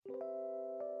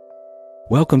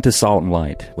Welcome to Salt and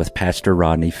Light with Pastor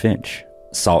Rodney Finch.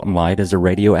 Salt and Light is a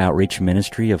radio outreach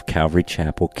ministry of Calvary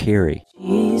Chapel, Cary.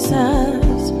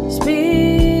 Jesus,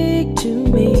 speak to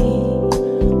me.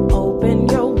 Open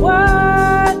your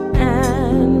word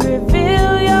and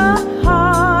reveal your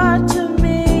heart to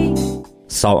me.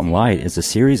 Salt and Light is a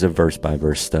series of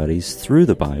verse-by-verse studies through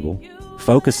the Bible,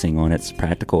 focusing on its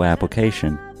practical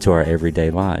application to our everyday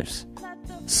lives.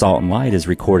 Salt and Light is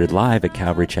recorded live at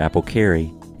Calvary Chapel, Cary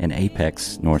in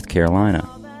Apex, North Carolina.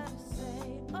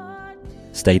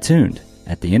 Stay tuned.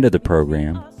 At the end of the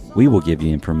program, we will give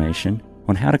you information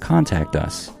on how to contact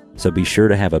us, so be sure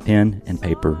to have a pen and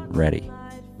paper ready.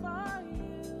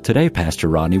 Today, Pastor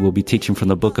Rodney will be teaching from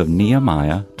the book of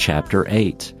Nehemiah, chapter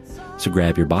 8. So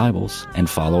grab your Bibles and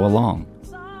follow along.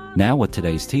 Now with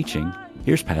today's teaching,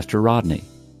 here's Pastor Rodney.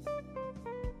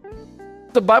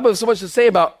 The Bible has so much to say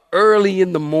about early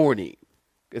in the morning.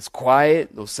 It's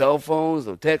quiet, no cell phones,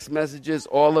 no text messages,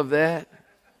 all of that.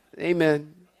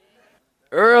 Amen.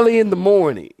 Early in the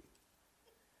morning,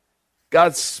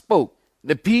 God spoke.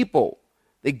 The people,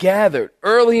 they gathered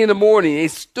early in the morning. They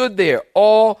stood there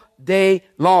all day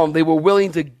long. They were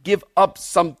willing to give up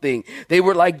something. They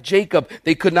were like Jacob.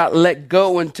 They could not let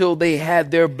go until they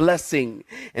had their blessing.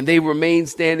 And they remained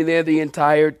standing there the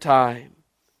entire time,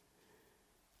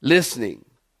 listening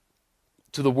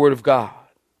to the Word of God.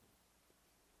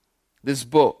 This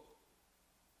book.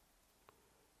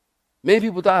 Many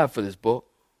people died for this book.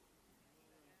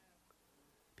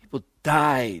 People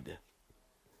died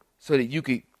so that you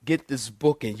could get this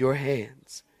book in your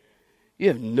hands. You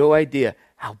have no idea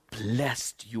how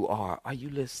blessed you are. Are you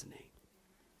listening?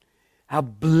 How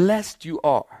blessed you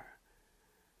are.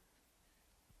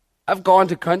 I've gone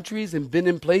to countries and been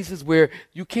in places where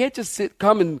you can't just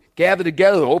come and gather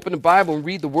together, open the Bible and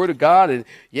read the Word of God and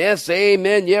yes,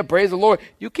 amen, yeah, praise the Lord.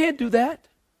 You can't do that.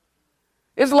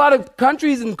 There's a lot of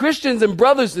countries and Christians and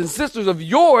brothers and sisters of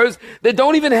yours that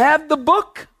don't even have the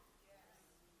book.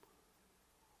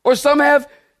 Or some have,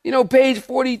 page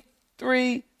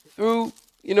 43 through,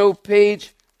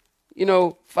 page,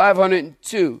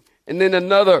 502. And then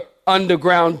another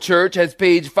underground church has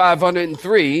page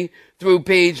 503 through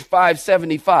page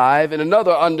 575, and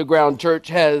another underground church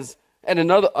has, and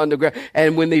another underground,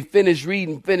 and when they finish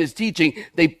reading, finish teaching,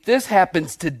 this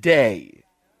happens today.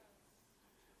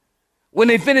 When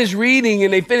they finish reading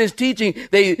and they finish teaching,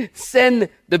 they send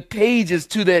the pages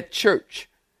to that church.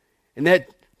 And that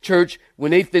church,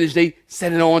 when they finish, they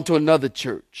send it on to another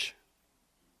church.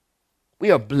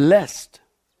 We are blessed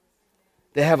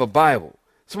to have a Bible.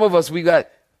 Some of us, we got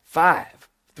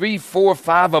 3, 4,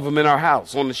 5 of them in our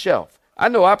house on the shelf. I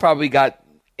know I probably got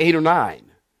 8 or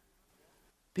 9.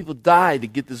 People died to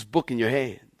get this book in your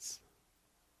hands.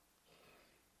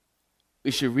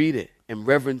 We should read it and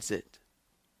reverence it.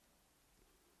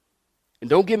 And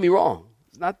don't get me wrong,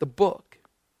 it's not the book.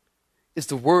 It's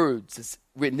the words that's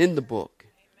written in the book.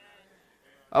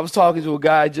 I was talking to a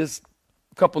guy just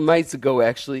a couple nights ago,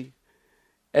 actually,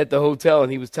 at the hotel,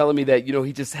 and he was telling me that,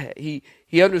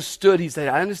 he understood. He said,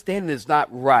 I understand it's not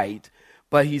right,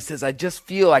 but he says, I just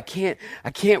feel I can't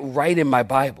write in my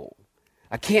Bible.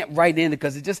 I can't write in it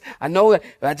because I know that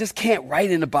I just can't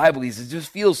write in the Bible. He says, it just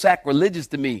feels sacrilegious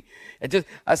to me.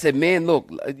 I said, man,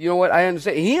 look, you know what? I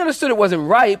understand. He understood it wasn't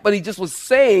right, but he just was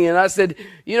saying, and I said,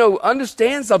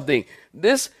 understand something.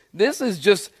 This is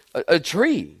just a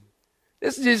tree.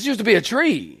 This used to be a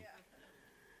tree.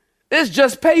 It's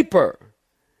just paper.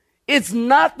 It's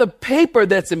not the paper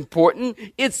that's important.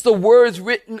 It's the words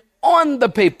written on the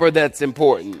paper that's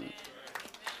important.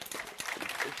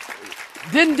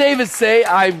 Didn't David say,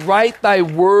 I write thy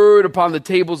word upon the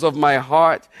tables of my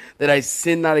heart that I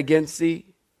sin not against thee?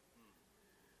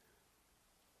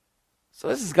 So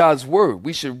this is God's word.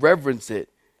 We should reverence it.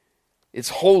 It's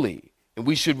holy, and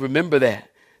we should remember that.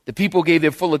 The people gave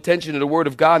their full attention to the word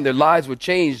of God, and their lives were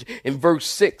changed. In verse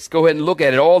 6, go ahead and look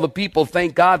at it. All the people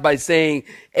thank God by saying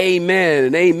amen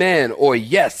and amen, or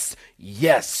yes,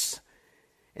 yes.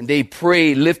 And they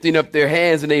pray, lifting up their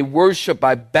hands, and they worship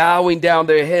by bowing down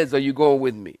their heads. Are you going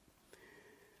with me?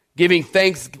 Giving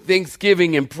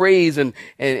thanksgiving and praise and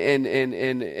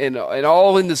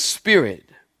all in the spirit.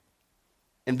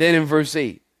 And then in verse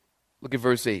 8, look at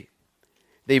verse 8.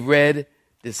 They read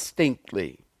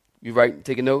distinctly. You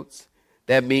taking notes?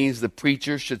 That means the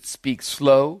preacher should speak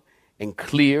slow and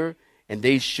clear, and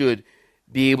they should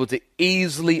be able to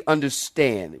easily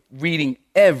understand, reading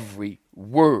every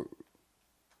word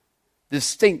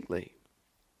distinctly.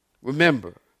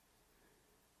 Remember,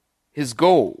 his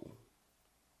goal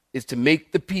is to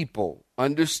make the people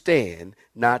understand,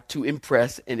 not to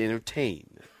impress and entertain.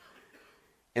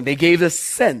 And they gave a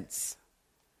sense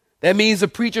That means the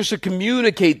preacher should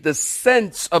communicate the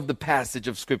sense of the passage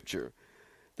of Scripture.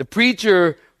 The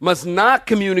preacher must not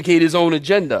communicate his own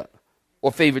agenda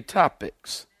or favorite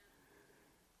topics.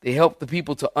 They help the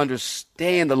people to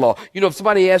understand the law. You know, if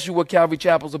somebody asks you what Calvary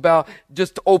Chapel's about,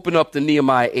 just open up to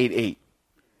Nehemiah 8:8.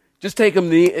 Just take them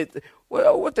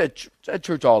what's that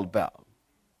church all about?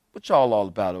 What y'all all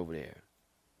about over there?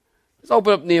 Let's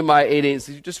open up Nehemiah 8:8 and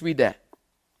say, just read that.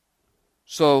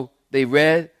 So they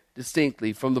read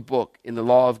distinctly from the book in the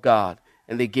law of God,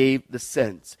 and they gave the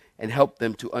sense and helped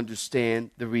them to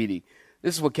understand the reading.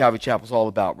 This is what Calvary Chapel's all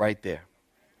about right there.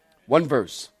 One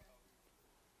verse.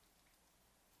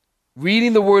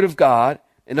 Reading the Word of God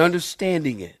and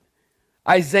understanding it.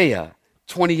 Isaiah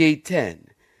 28:10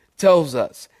 tells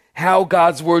us how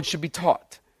God's Word should be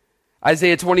taught.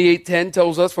 Isaiah 28:10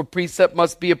 tells us, for precept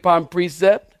must be upon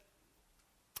precept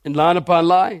and line upon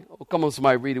line. Oh, come on,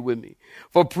 somebody read it with me.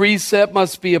 For precept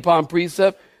must be upon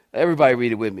precept. Everybody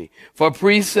read it with me. For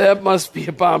precept must be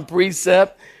upon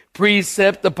precept,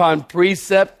 precept upon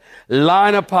precept,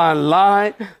 line upon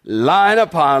line, line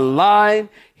upon line,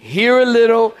 here a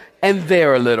little and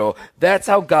there a little. That's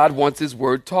how God wants his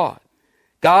word taught.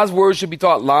 God's word should be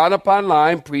taught line upon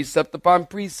line, precept upon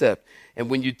precept. And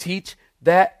when you teach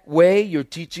that way, you're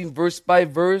teaching verse by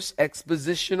verse,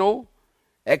 expositional,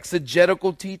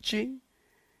 exegetical teaching,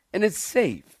 and it's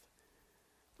safe.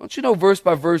 Don't you know verse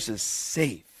by verse is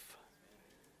safe?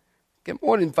 Get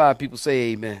more than 5 people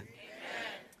say amen. Amen.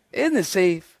 Isn't it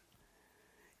safe?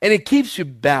 And it keeps you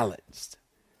balanced.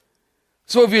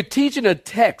 So if you're teaching a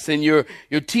text and you're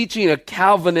teaching a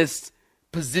Calvinist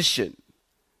position,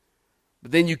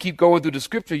 but then you keep going through the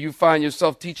scripture, you find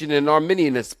yourself teaching an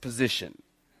Arminianist position.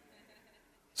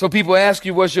 So people ask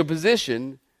you, what's your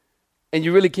position? And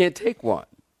you really can't take one.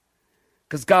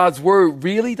 Because God's word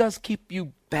really does keep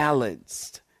you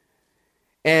balanced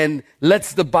and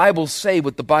lets the Bible say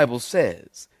what the Bible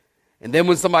says. And then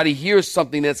when somebody hears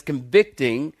something that's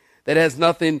convicting, that has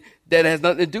nothing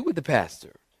to do with the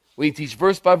pastor, when you teach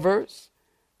verse by verse,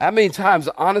 how many times,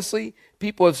 honestly,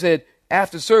 people have said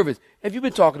after service, have you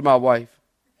been talking to my wife?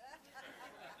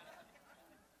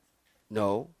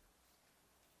 No.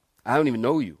 I don't even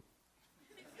know you.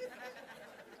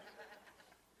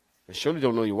 I surely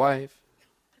don't know your wife.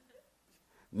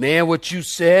 Man, what you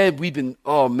said,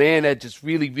 oh man, that just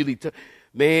really, really,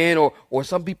 man, or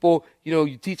some people,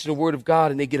 you teach the word of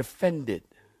God and they get offended.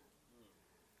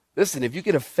 Listen, if you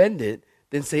get offended,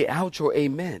 then say ouch or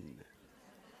amen.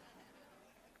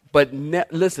 But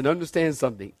listen, understand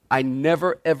something. I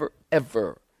never, ever,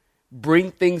 ever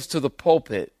bring things to the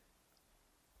pulpit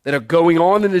that are going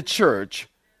on in the church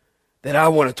that I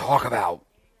want to talk about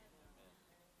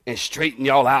and straighten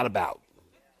y'all out about.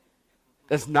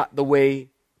 That's not the way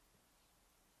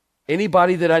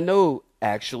anybody that I know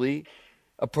actually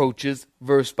approaches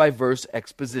verse by verse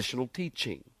expositional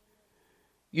teaching.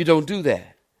 You don't do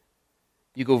that.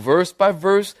 You go verse by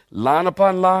verse, line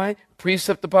upon line,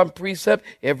 precept upon precept,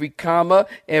 every comma,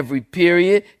 every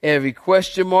period, every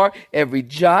question mark, every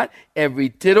jot, every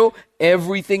tittle,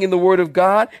 everything in the Word of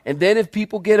God. And then if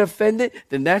people get offended,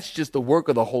 then that's just the work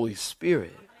of the Holy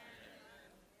Spirit.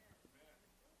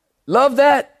 Love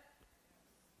that.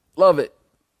 Love it.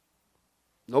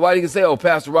 Nobody can say, oh,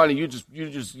 Pastor Rodney, you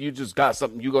just got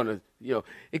something you're going to,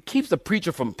 It keeps the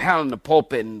preacher from pounding the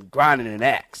pulpit and grinding an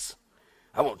axe.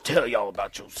 I won't tell y'all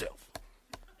about yourself.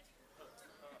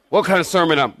 What kind of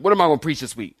sermon what am I going to preach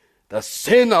this week? The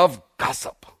sin of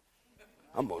gossip.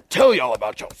 I'm going to tell y'all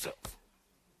about yourself.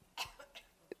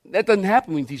 That doesn't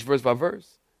happen when you teach verse by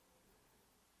verse.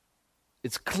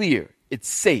 It's clear. It's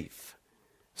safe.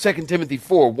 2 Timothy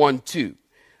 4:1-2.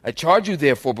 I charge you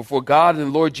therefore before God and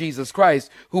the Lord Jesus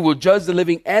Christ, who will judge the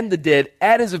living and the dead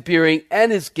at his appearing and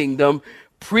his kingdom,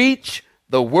 preach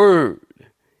the word.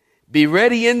 Be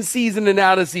ready in season and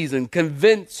out of season.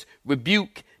 Convince,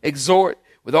 rebuke, exhort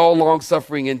with all long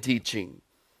suffering and teaching.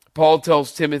 Paul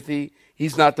tells Timothy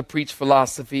he's not to preach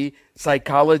philosophy,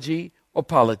 psychology, or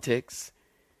politics.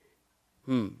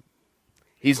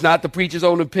 He's not to preach his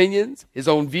own opinions, his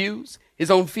own views, his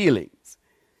own feelings.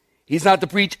 He's not to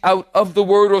preach out of the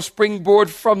word or springboard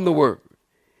from the word.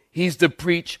 He's to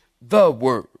preach the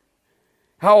word.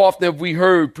 How often have we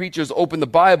heard preachers open the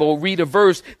Bible, read a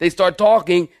verse, they start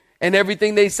talking, and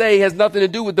everything they say has nothing to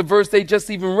do with the verse they just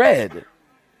even read.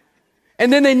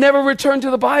 And then they never return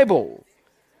to the Bible.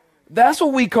 That's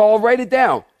what we call, write it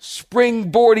down,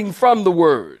 springboarding from the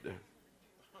word.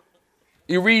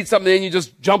 You read something and you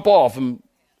just jump off and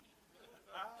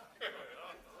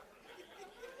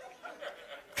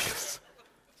it's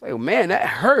like, oh man, that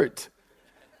hurt.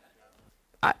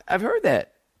 I've heard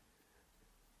that.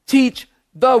 Teach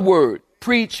the word.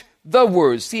 Preach the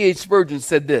word. C.H. Spurgeon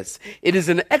said this: "It is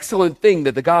an excellent thing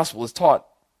that the gospel is taught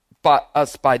by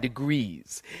us by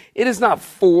degrees. It is not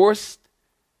forced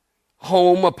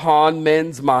home upon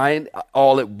men's mind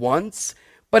all at once,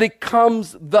 but it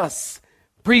comes thus,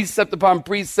 precept upon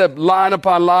precept, line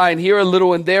upon line, here a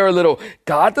little and there a little.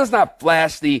 God does not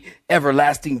flash the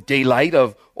everlasting daylight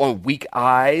on weak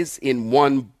eyes in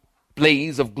one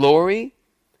blaze of glory,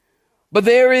 but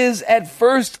there is at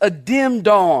first a dim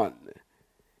dawn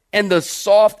and the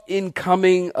soft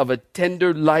incoming of a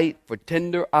tender light for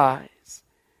tender eyes.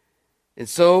 And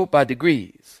so by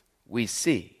degrees we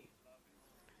see."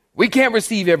 We can't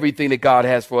receive everything that God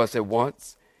has for us at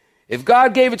once. If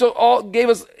God gave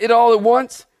us it all at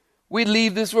once, we'd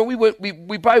leave this room.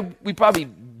 We probably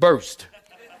burst.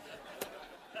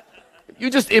 You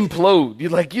just implode.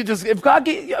 If God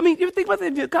gave, you think about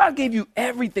that. If God gave you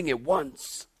everything at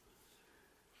once,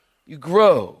 you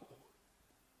grow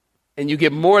and you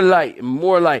get more light and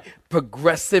more light.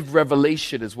 Progressive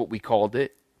revelation is what we called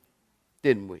it,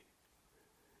 didn't we?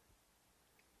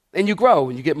 And you grow,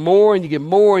 and you get more, and you get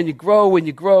more, and you grow, and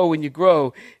you grow, and you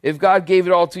grow. If God gave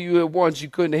it all to you at once, you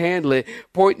couldn't handle it.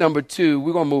 Point number 2,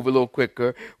 we're going to move a little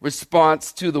quicker.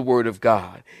 Response to the word of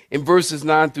God. In verses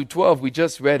 9 through 12, we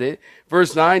just read it.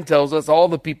 Verse 9 tells us all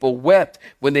the people wept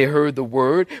when they heard the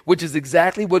word, which is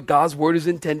exactly what God's word is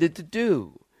intended to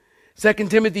do. 2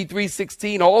 Timothy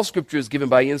 3:16, all scripture is given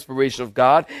by inspiration of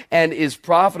God and is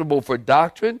profitable for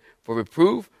doctrine, for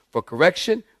reproof, for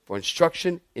correction, for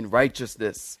instruction in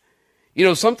righteousness. You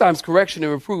know, sometimes correction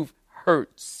and reproof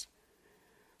hurts.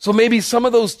 So maybe some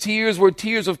of those tears were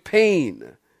tears of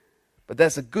pain, but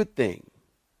that's a good thing.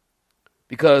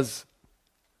 Because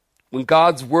when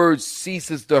God's word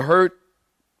ceases to hurt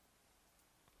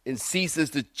and ceases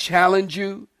to challenge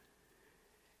you,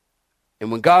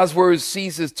 and when God's word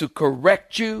ceases to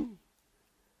correct you,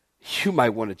 you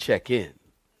might want to check in.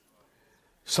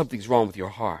 Something's wrong with your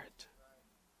heart.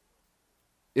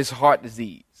 It's heart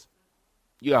disease.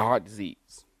 You got heart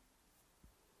disease.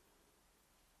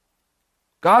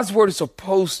 God's word is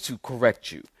supposed to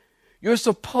correct you. You're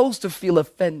supposed to feel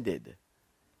offended.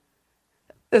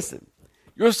 Listen,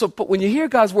 when you hear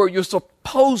God's word, you're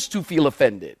supposed to feel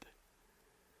offended.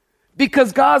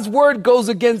 Because God's word goes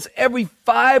against every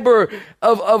fiber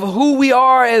of who we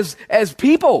are as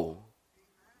people.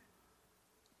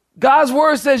 God's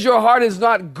word says your heart is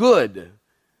not good.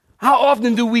 How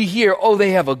often do we hear, oh,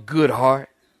 they have a good heart?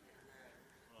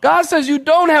 God says you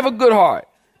don't have a good heart.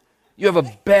 You have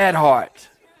a bad heart.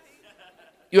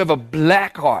 You have a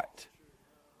black heart.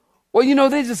 Well, you know,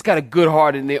 they just got a good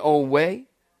heart in their own way.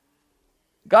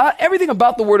 God, everything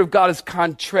about the word of God is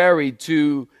contrary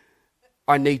to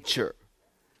our nature.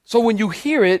 So when you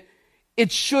hear it,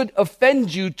 it should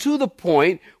offend you to the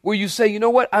point where you say, you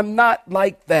know what, I'm not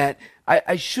like that.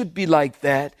 I should be like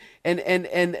that. And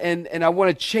I want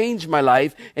to change my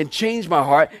life and change my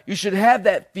heart. You should have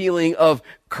that feeling of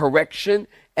correction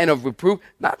and of reproof,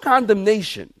 not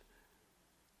condemnation,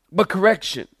 but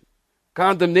correction.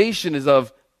 Condemnation is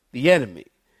of the enemy.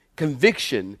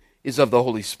 Conviction is of the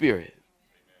Holy Spirit.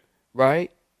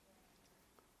 Right?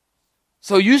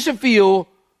 So you should feel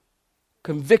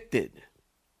convicted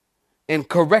and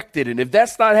corrected. And if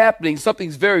that's not happening,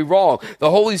 something's very wrong.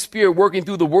 The Holy Spirit working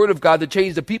through the Word of God to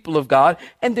change the people of God,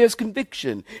 and there's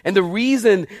conviction. And the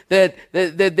reason that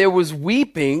there was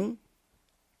weeping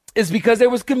is because there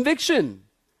was conviction.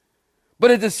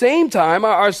 But at the same time,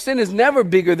 our sin is never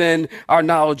bigger than our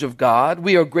knowledge of God.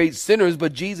 We are great sinners,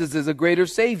 but Jesus is a greater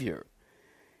Savior.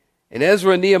 And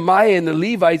Ezra and Nehemiah and the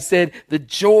Levites said, the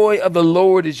joy of the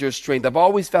Lord is your strength. I've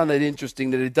always found that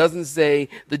interesting that it doesn't say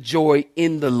the joy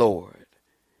in the Lord.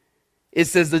 It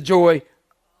says the joy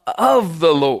of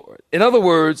the Lord. In other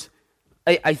words,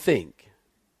 I think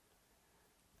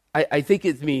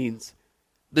it means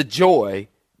the joy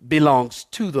belongs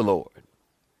to the Lord.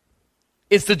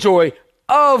 It's the joy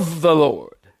of the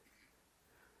Lord.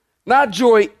 Not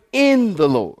joy in the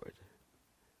Lord,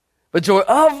 but joy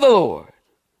of the Lord.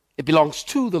 It belongs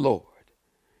to the Lord.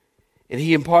 And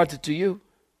he imparted to you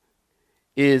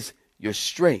is your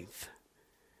strength.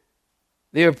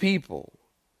 There are people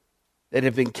that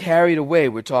have been carried away,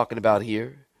 we're talking about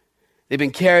here. They've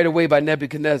been carried away by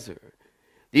Nebuchadnezzar.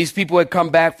 These people had come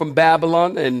back from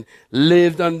Babylon and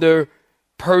lived under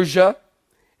Persia,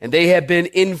 and they had been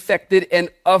infected and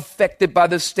affected by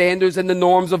the standards and the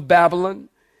norms of Babylon.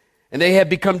 And they had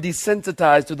become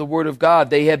desensitized to the word of God.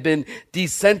 They had been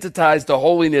desensitized to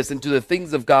holiness and to the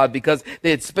things of God because they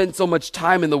had spent so much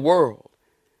time in the world.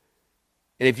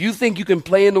 And if you think you can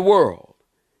play in the world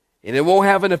and it won't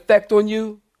have an effect on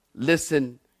you,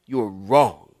 listen, you're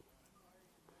wrong.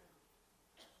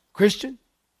 Christian,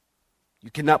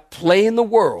 You cannot play in the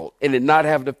world and it not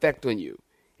have an effect on you.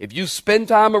 If you spend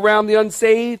time around the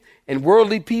unsaved and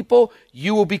worldly people,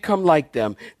 you will become like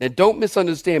them. Now, don't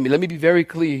misunderstand me. Let me be very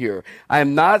clear here. I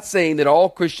am not saying that all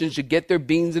Christians should get their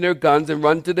beans and their guns and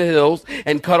run to the hills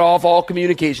and cut off all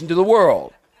communication to the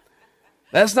world.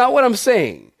 That's not what I'm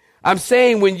saying. I'm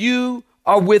saying when you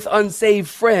are with unsaved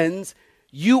friends,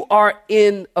 you are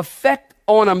in effect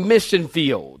on a mission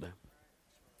field.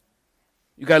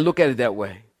 You got to look at it that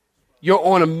way. You're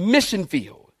on a mission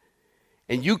field.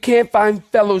 And you can't find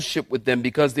fellowship with them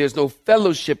because there's no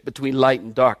fellowship between light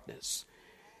and darkness.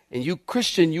 And you,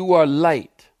 Christian, you are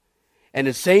light. And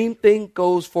the same thing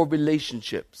goes for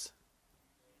relationships.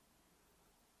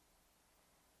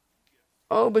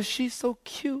 Oh, but she's so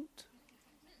cute.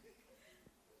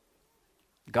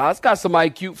 God's got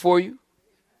somebody cute for you.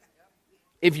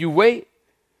 If you wait.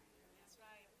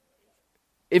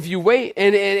 If you wait,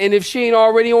 and if she ain't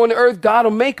already on the earth, God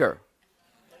will make her.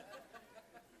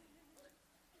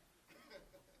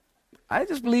 I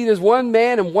just believe there's one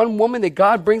man and one woman that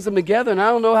God brings them together, and I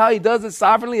don't know how he does it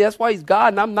sovereignly. That's why he's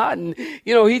God and I'm not. And,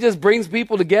 he just brings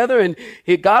people together, and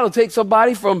God will take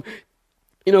somebody from,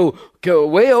 go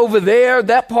way over there,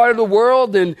 that part of the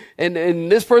world, and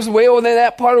this person way over there,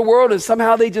 that part of the world, and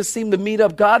somehow they just seem to meet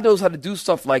up. God knows how to do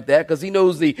stuff like that because he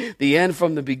knows the end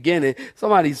from the beginning.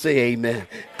 Somebody say amen.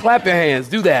 Clap your hands.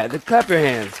 Do that. Clap your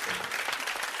hands.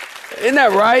 Isn't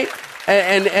that right?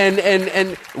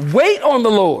 And wait on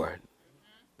the Lord.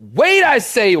 Wait, I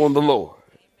say, on the Lord.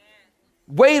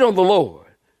 Wait on the Lord.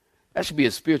 That should be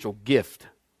a spiritual gift.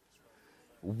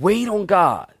 Wait on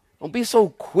God. Don't be so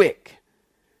quick.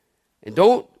 And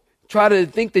don't try to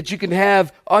think that you can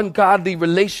have ungodly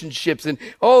relationships. And,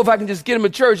 if I can just get him a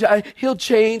church, he'll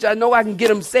change. I know I can get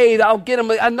him saved.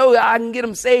 I know I can get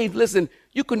him saved. Listen,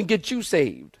 you couldn't get you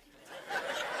saved.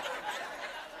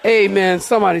 Amen.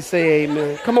 Somebody say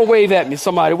amen. Come on, wave at me.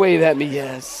 Somebody wave at me.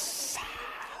 Yes.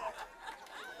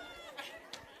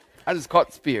 I just caught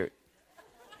the spirit.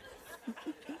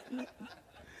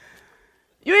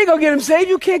 You ain't gonna get him saved.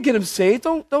 You can't get him saved.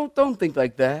 Don't think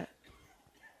like that.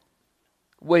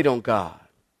 Wait on God.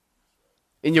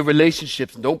 In your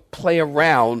relationships, don't play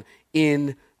around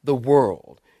in the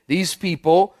world. These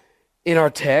people in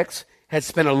our text had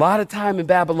spent a lot of time in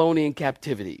Babylonian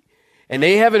captivity. And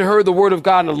they haven't heard the word of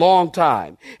God in a long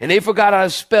time. And they forgot how to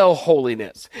spell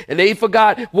holiness. And they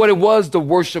forgot what it was to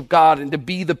worship God and to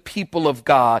be the people of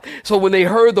God. So when they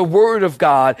heard the word of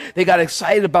God, they got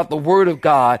excited about the word of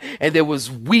God, and there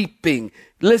was weeping.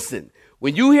 Listen,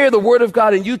 when you hear the word of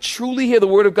God and you truly hear the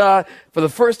word of God for the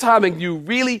first time and you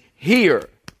really hear,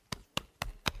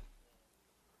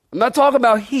 I'm not talking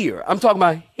about hear. I'm talking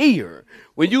about hear.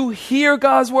 When you hear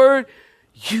God's word,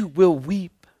 you will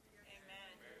weep.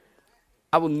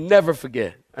 I will never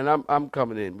forget, and I'm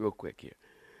coming in real quick here.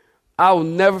 I will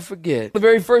never forget the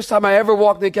very first time I ever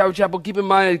walked in Calvary Chapel. Keep in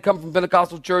mind, I come from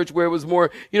Pentecostal church where it was more,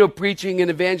 preaching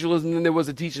and evangelism than there was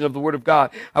a teaching of the Word of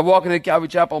God. I walk into Calvary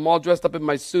Chapel. I'm all dressed up in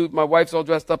my suit. My wife's all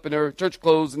dressed up in her church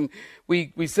clothes, and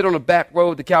we sit on the back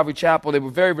row at the Calvary Chapel. They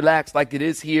were very relaxed, like it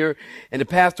is here, and the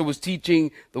pastor was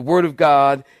teaching the Word of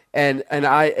God, and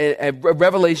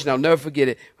Revelation. I'll never forget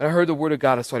it. When I heard the Word of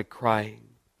God, I started crying.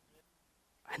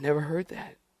 I never heard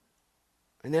that.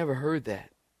 And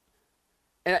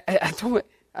I told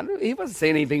him, he wasn't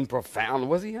saying anything profound,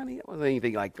 was he, honey? It wasn't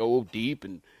anything like go deep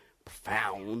and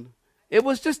profound. It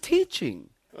was just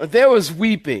teaching. There was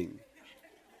weeping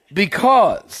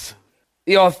because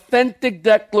the authentic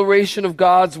declaration of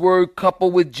God's word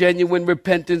coupled with genuine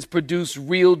repentance produced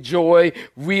real joy,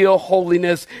 real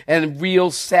holiness, and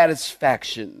real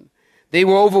satisfaction. They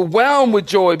were overwhelmed with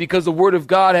joy because the word of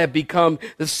God had become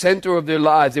the center of their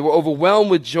lives. They were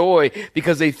overwhelmed with joy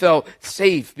because they felt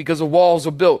safe, because the walls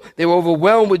were built. They were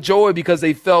overwhelmed with joy because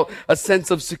they felt a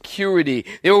sense of security.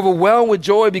 They were overwhelmed with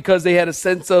joy because they had a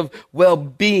sense of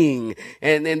well-being,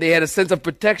 and they had a sense of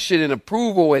protection and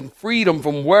approval and freedom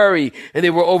from worry. And they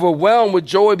were overwhelmed with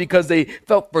joy because they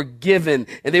felt forgiven.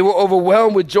 And they were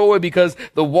overwhelmed with joy because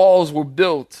the walls were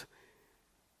built.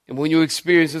 And when you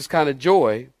experience this kind of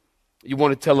joy, you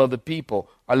want to tell other people.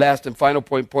 Our last and final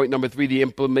point number 3, the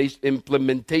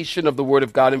implementation of the word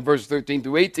of God in verse 13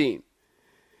 through 18.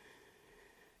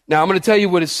 Now, I'm going to tell you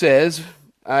what it says.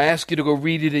 I ask you to go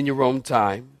read it in your own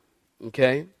time,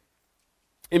 okay?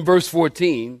 In verse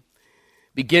 14,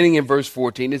 beginning in verse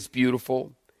 14, it's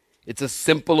beautiful. It's a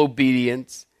simple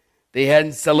obedience. They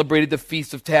hadn't celebrated the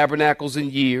Feast of Tabernacles in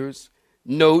years.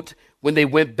 Note, When they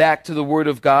went back to the Word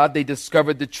of God, they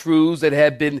discovered the truths that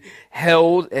hadn't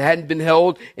been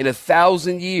held in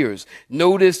 1,000 years.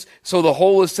 Notice, so the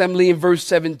whole assembly in verse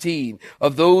 17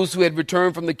 of those who had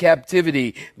returned from the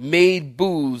captivity made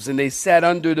booths, and they sat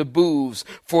under the booths.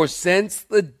 For since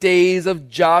the days of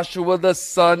Joshua the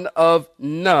son of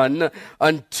Nun,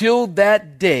 until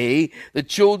that day, the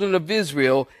children of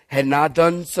Israel had not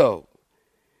done so.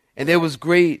 And there was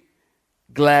great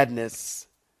gladness,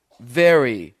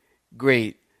 very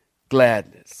great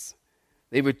gladness.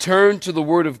 They returned to the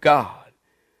Word of God.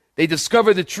 They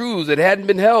discovered the truths that hadn't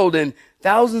been held in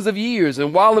thousands of years.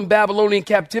 And while in Babylonian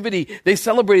captivity, they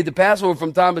celebrated the Passover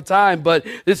from time to time. But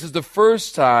this is the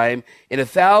first time in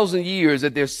 1,000 years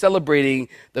that they're celebrating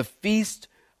the feast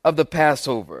of the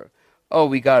Passover. Oh,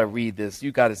 we got to read this.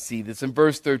 You got to see this. In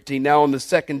verse 13, now on the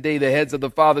second day, the heads of the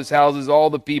fathers' houses, all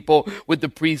the people with the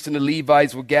priests and the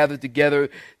Levites were gathered together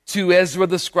to Ezra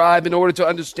the scribe in order to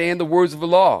understand the words of the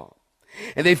law.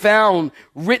 And they found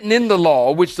written in the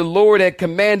law, which the Lord had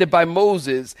commanded by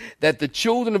Moses, that the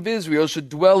children of Israel should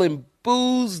dwell in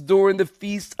booths during the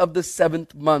feast of the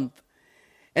 7th month,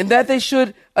 and that they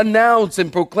should announce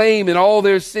and proclaim in all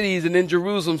their cities and in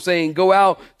Jerusalem, saying, go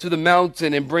out to the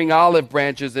mountain and bring olive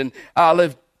branches and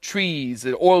olive trees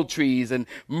and oil trees and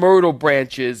myrtle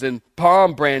branches and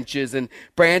palm branches and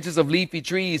branches of leafy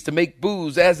trees to make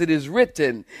booths, as it is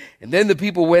written. And then the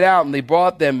people went out and they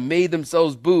brought them, made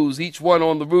themselves booths, each one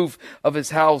on the roof of his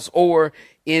house or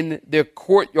in their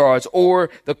courtyards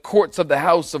or the courts of the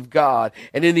house of God,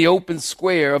 and in the open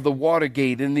square of the water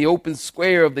gate, in the open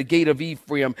square of the gate of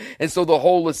Ephraim. And so the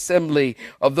whole assembly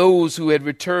of those who had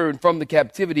returned from the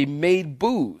captivity made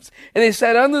booths. And they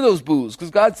sat under those booths because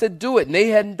God said do it, and they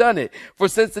hadn't done it. For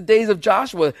since the days of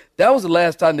Joshua, that was the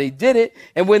last time they did it.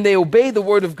 And when they obeyed the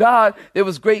word of God, there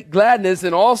was great gladness.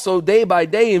 And also day by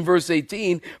day, in verse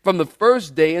 18, from the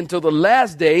first day until the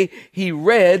last day, he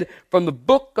read from the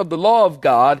book of the law of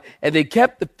God, and they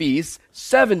kept the feast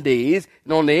 7 days.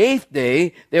 And on the 8th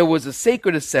day, there was a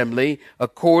sacred assembly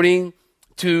according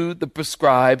to the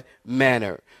prescribed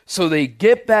manner. So they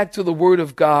get back to the Word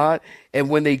of God, and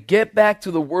when they get back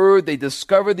to the Word, they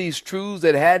discover these truths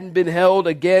that hadn't been held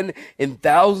again in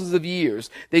thousands of years.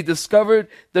 They discovered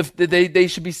that they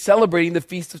should be celebrating the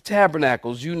Feast of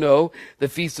Tabernacles. You know, the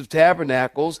Feast of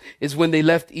Tabernacles is when they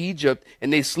left Egypt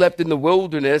and they slept in the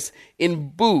wilderness in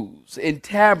booths, in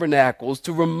tabernacles,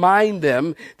 to remind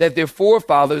them that their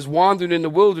forefathers wandered in the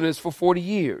wilderness for 40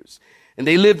 years. And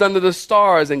they lived under the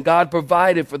stars, and God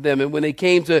provided for them. And when they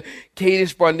came to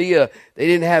Kadesh Barnea, they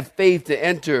didn't have faith to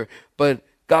enter, but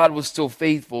God was still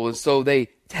faithful. And so they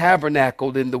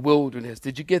tabernacled in the wilderness.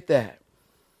 Did you get that?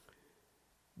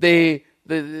 They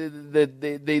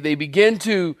begin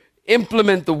to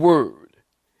implement the word.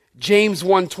 James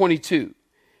 1:22.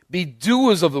 Be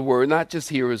doers of the word, not just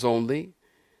hearers only.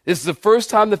 This is the first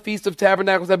time the Feast of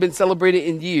Tabernacles have been celebrated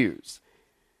in years.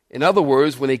 In other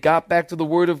words, when they got back to the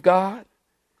Word of God,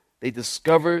 they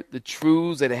discovered the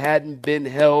truths that hadn't been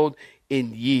held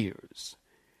in years.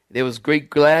 There was great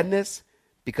gladness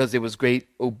because there was great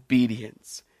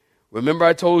obedience. Remember,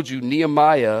 I told you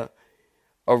Nehemiah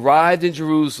arrived in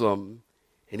Jerusalem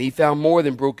and he found more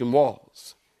than broken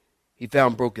walls. He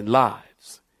found broken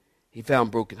lives. He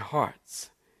found broken hearts.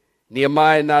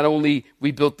 Nehemiah not only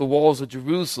rebuilt the walls of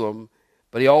Jerusalem,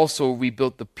 but he also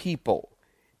rebuilt the people.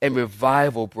 And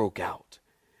revival broke out.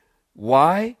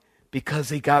 Why? Because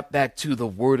they got back to the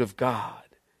Word of God.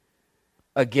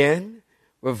 Again,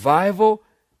 revival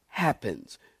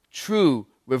happens. True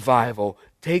revival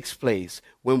takes place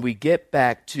when we get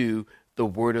back to the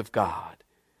Word of God.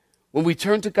 When we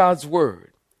turn to God's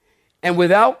Word. And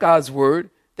without God's Word,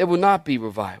 there will not be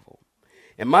revival.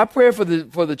 And my prayer for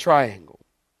the triangle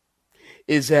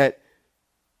is that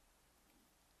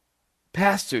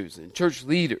pastors and church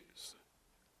leaders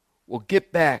will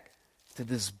get back to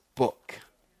this book.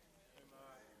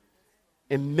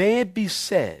 And may it be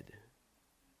said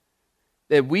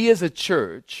that we as a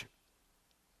church,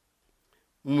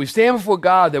 when we stand before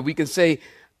God, that we can say,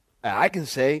 I can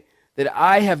say, that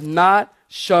I have not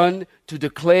shunned to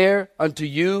declare unto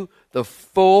you the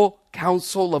full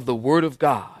counsel of the Word of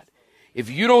God. If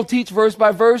you don't teach verse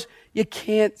by verse, you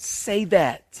can't say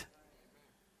that.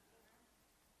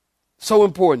 So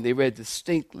important. They read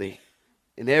distinctly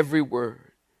in every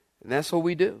word. And that's what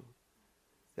we do.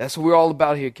 That's what we're all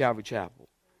about here at Calvary Chapel.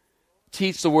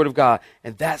 Teach the Word of God.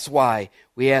 And that's why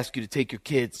we ask you to take your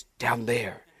kids down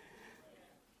there.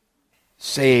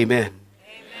 Say amen.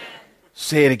 Amen.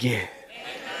 Say it again.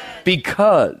 Amen.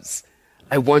 Because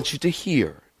I want you to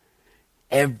hear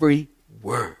every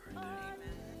word.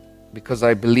 Because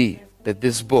I believe that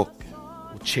this book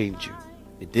will change you.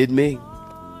 It did me.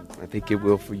 I think it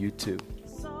will for you too.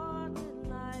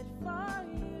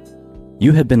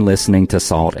 You have been listening to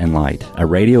Salt and Light, a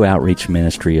radio outreach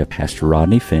ministry of Pastor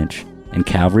Rodney Finch and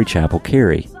Calvary Chapel,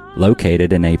 Cary,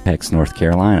 located in Apex, North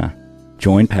Carolina.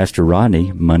 Join Pastor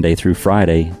Rodney Monday through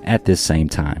Friday at this same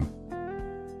time.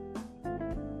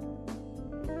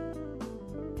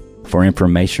 For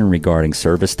information regarding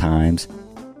service times,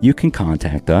 you can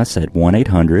contact us at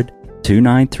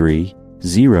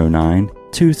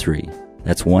 1-800-293-0923.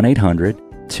 That's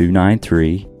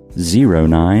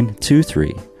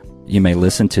 1-800-293-0923. You may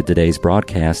listen to today's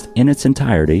broadcast in its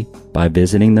entirety by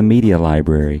visiting the media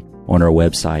library on our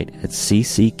website at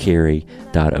cccary.org.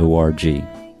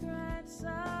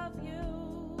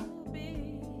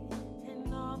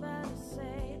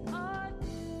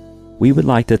 We would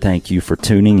like to thank you for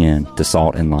tuning in to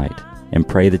Salt and Light and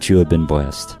pray that you have been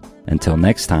blessed. Until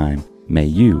next time, may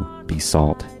you be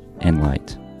salt and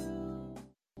light.